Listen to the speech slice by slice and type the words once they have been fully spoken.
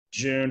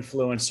JOON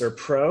Influencer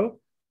Pro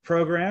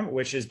program,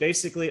 which is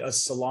basically a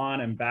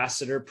salon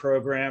ambassador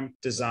program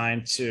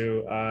designed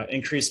to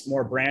increase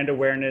more brand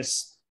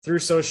awareness through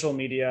social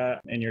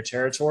media in your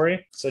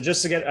territory. So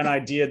just to get an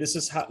idea, this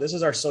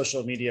is our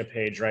social media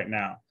page right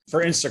now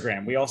for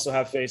Instagram. We also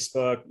have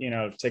Facebook,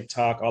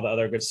 TikTok, all the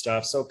other good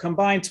stuff. So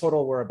combined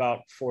total, we're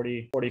about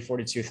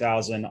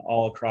 42,000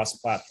 all across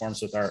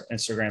platforms, with our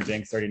Instagram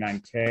being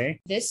 39K.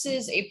 This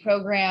is a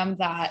program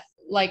that,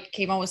 like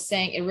Kayvon was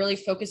saying, it really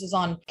focuses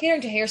on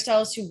catering to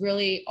hairstylists who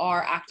really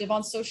are active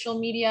on social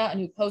media and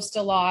who post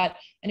a lot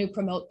and who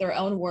promote their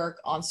own work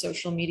on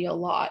social media a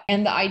lot.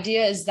 And the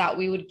idea is that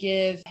we would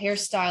give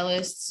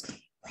hairstylists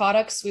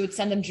products. We would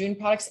send them JOON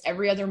products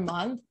every other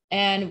month.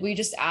 And we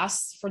just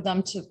ask for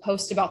them to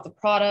post about the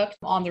product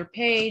on their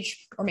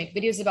page or make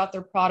videos about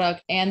their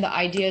product. And the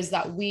idea is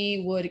that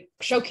we would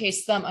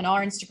showcase them on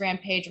our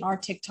Instagram page, on our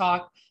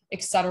TikTok,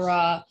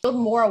 etc. Build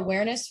more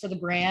awareness for the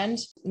brand.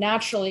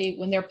 Naturally,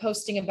 when they're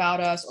posting about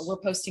us or we're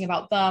posting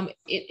about them,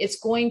 it's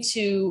going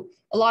to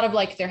a lot of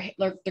like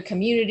their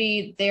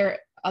community, their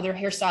other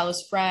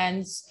hairstylist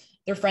friends,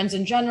 their friends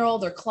in general,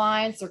 their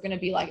clients. They're going to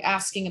be like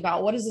asking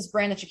about, what is this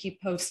brand that you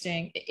keep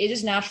posting? It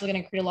is naturally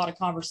going to create a lot of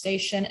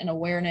conversation and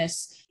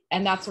awareness.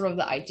 And that's sort of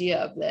the idea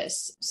of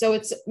this. So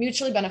it's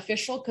mutually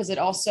beneficial because it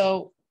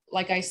also,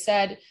 like I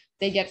said,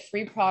 they get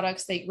free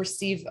products. They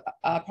receive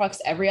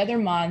products every other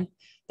month.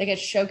 They get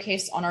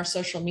showcased on our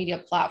social media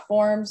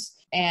platforms,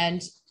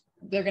 and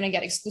they're going to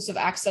get exclusive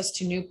access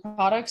to new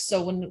products.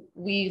 So when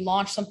we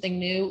launch something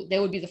new, they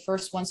would be the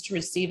first ones to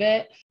receive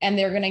it. And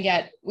they're going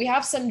to we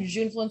have some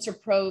JOON Influencer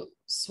Pro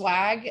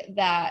swag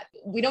that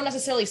we don't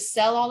necessarily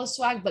sell all the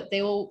swag, but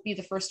they will be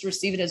the first to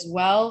receive it as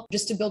well,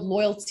 just to build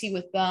loyalty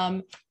with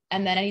them.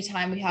 And then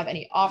anytime we have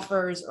any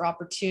offers or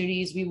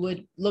opportunities, we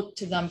would look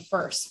to them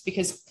first,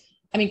 because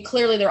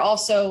clearly they're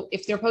also,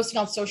 if they're posting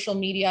on social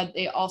media,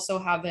 they also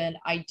have an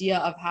idea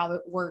of how it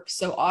works.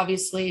 So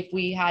obviously if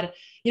we had,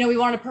 we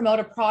wanted to promote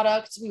a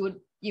product, we would,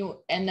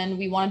 and then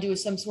we want to do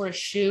some sort of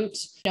shoot,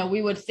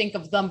 we would think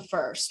of them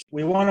first.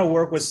 We want to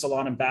work with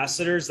salon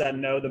ambassadors that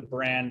know the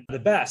brand the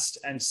best.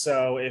 And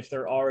so if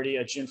they're already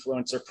a JOON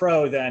Influencer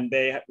Pro, then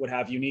they would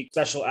have unique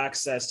special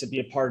access to be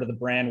a part of the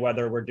brand,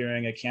 whether we're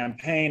doing a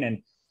campaign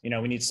and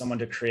we need someone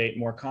to create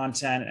more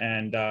content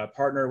and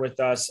partner with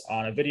us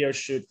on a video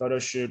shoot, photo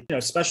shoot,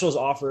 specials,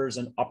 offers,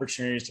 and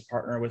opportunities to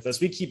partner with us.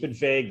 We keep it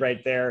vague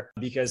right there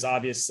because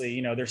obviously,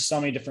 there's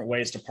so many different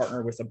ways to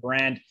partner with a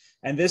brand.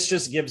 And this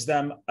just gives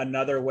them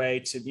another way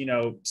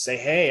to, say,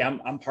 hey,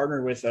 I'm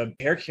partnered with a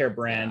haircare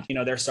brand.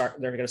 They're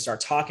going to start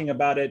talking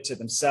about it to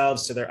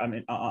themselves, to their,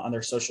 on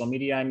their social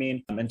media,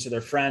 and to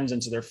their friends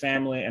and to their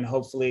family. And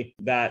hopefully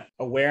that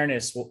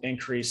awareness will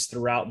increase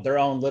throughout their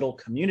own little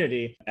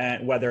community.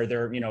 And whether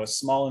they're, a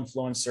small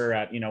influencer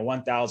at,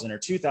 1,000 or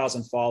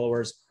 2,000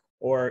 followers,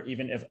 or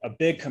even if a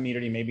big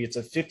community, maybe it's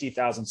a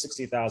 50,000,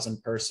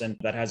 60,000 person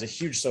that has a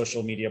huge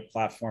social media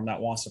platform that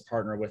wants to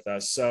partner with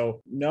us.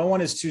 So no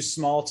one is too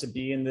small to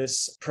be in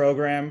this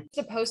program.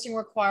 The posting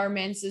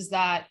requirements is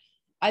that,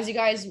 as you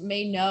guys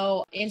may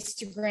know,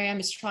 Instagram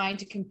is trying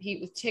to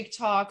compete with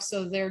TikTok.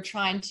 So they're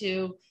trying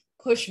to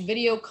push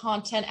video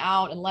content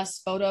out and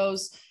less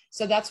photos.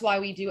 So that's why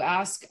we do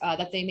ask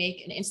that they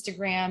make an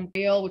Instagram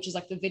reel, which is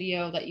like the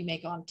video that you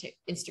make on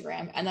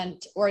Instagram, and then,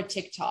 or a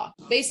TikTok,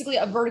 basically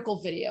a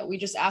vertical video. We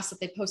just ask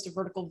that they post a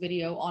vertical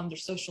video on their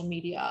social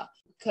media,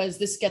 because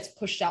this gets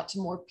pushed out to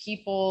more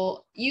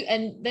people.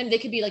 And then they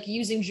could be like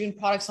using JOON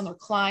products on their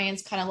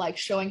clients, kind of like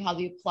showing how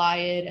they apply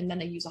it. And then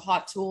they use a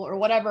hot tool or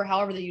whatever,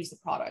 however they use the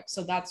product.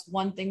 So that's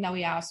one thing that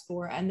we ask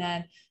for. And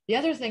then the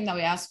other thing that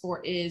we ask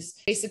for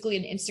is basically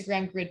an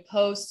Instagram grid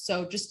post.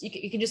 So just,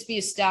 it can just be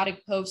a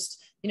static post,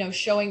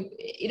 showing,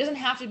 it doesn't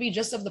have to be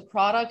just of the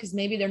product, because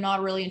maybe they're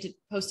not really into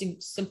posting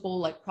simple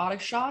like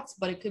product shots,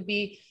 but it could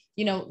be,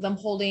 them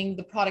holding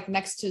the product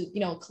next to,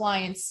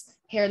 client's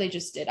hair they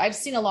just did. I've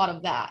seen a lot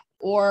of that.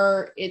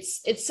 Or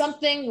it's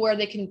something where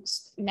they can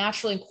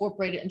naturally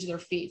incorporate it into their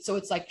feed. So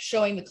it's like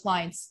showing the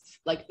clients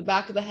like the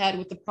back of the head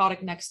with the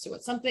product next to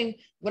it, something,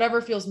 whatever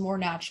feels more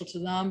natural to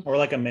them. Or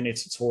like a mini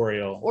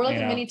tutorial. Or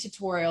like a mini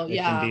tutorial, it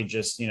can be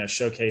just,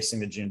 showcasing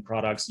the JOON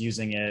products,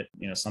 using it,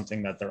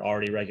 something that they're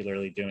already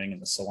regularly doing in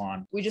the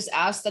salon. We just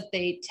ask that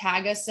they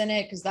tag us in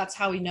it, because that's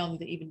how we know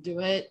that they even do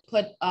it.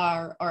 Put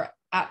our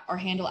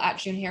handle at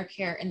JOON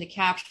Haircare in the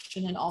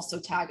caption, and also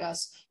tag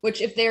us,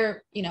 which if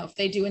they're, if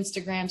they do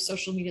Instagram,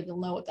 social media, they'll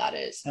know what that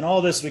is. And all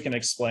this we can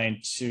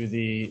explain to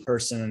the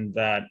person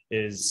that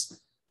this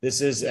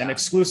is an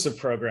exclusive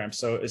program.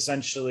 So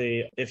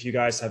essentially, if you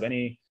guys have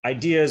any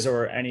ideas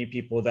or any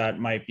people that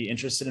might be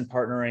interested in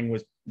partnering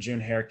with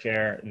JOON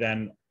Haircare,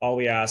 then all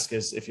we ask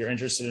is, if you're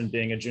interested in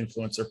being a JOON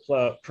Influencer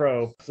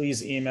Pro,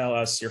 please email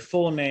us your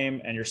full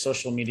name and your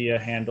social media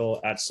handle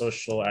at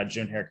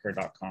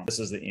social@joonhaircare.com. This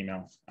is the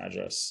email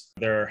address.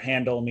 Their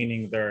handle,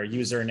 meaning their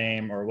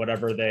username or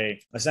whatever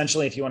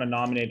essentially, if you want to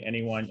nominate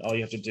anyone, all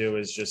you have to do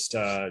is just,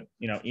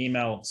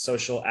 email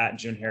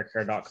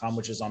social@joonhaircare.com,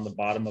 which is on the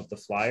bottom of the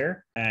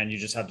flyer. And you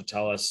just have to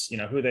tell us,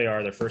 who they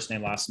are, their first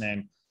name, last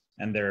name,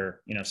 and their,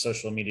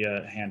 social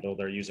media handle,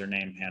 their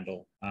username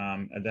handle.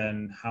 And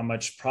then how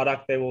much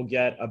product they will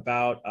get.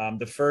 About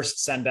the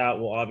first send out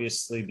will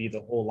obviously be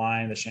the whole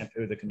line, the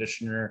shampoo, the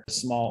conditioner, the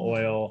small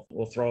oil.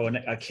 We'll throw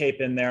a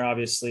cape in there,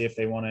 obviously, if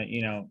they want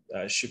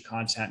to, shoot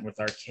content with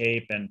our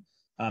cape, and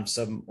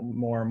some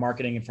more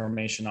marketing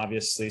information,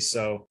 obviously.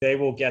 So they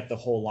will get the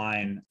whole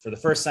line for the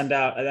first send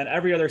out. And then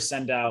every other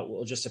send out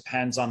will just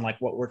depends on like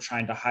what we're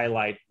trying to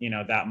highlight,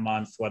 that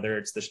month, whether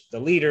it's the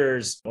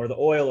leaders or the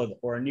oil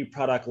or a new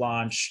product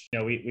launch.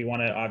 We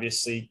want to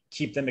obviously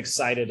keep them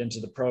excited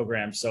into the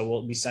program. So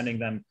we'll be sending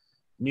them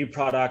new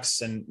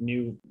products and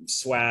new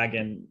swag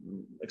and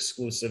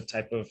exclusive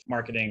type of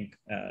marketing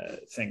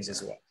things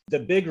as well. The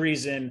big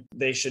reason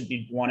they should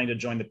be wanting to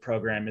join the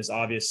program is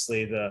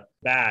obviously the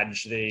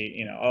badge.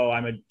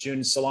 I'm a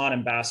JOON Salon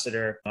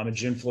ambassador. I'm a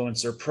JOON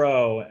Influencer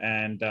Pro,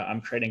 and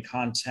I'm creating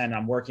content.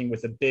 I'm working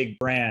with a big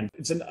brand.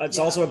 It's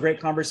also a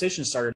great conversation starter.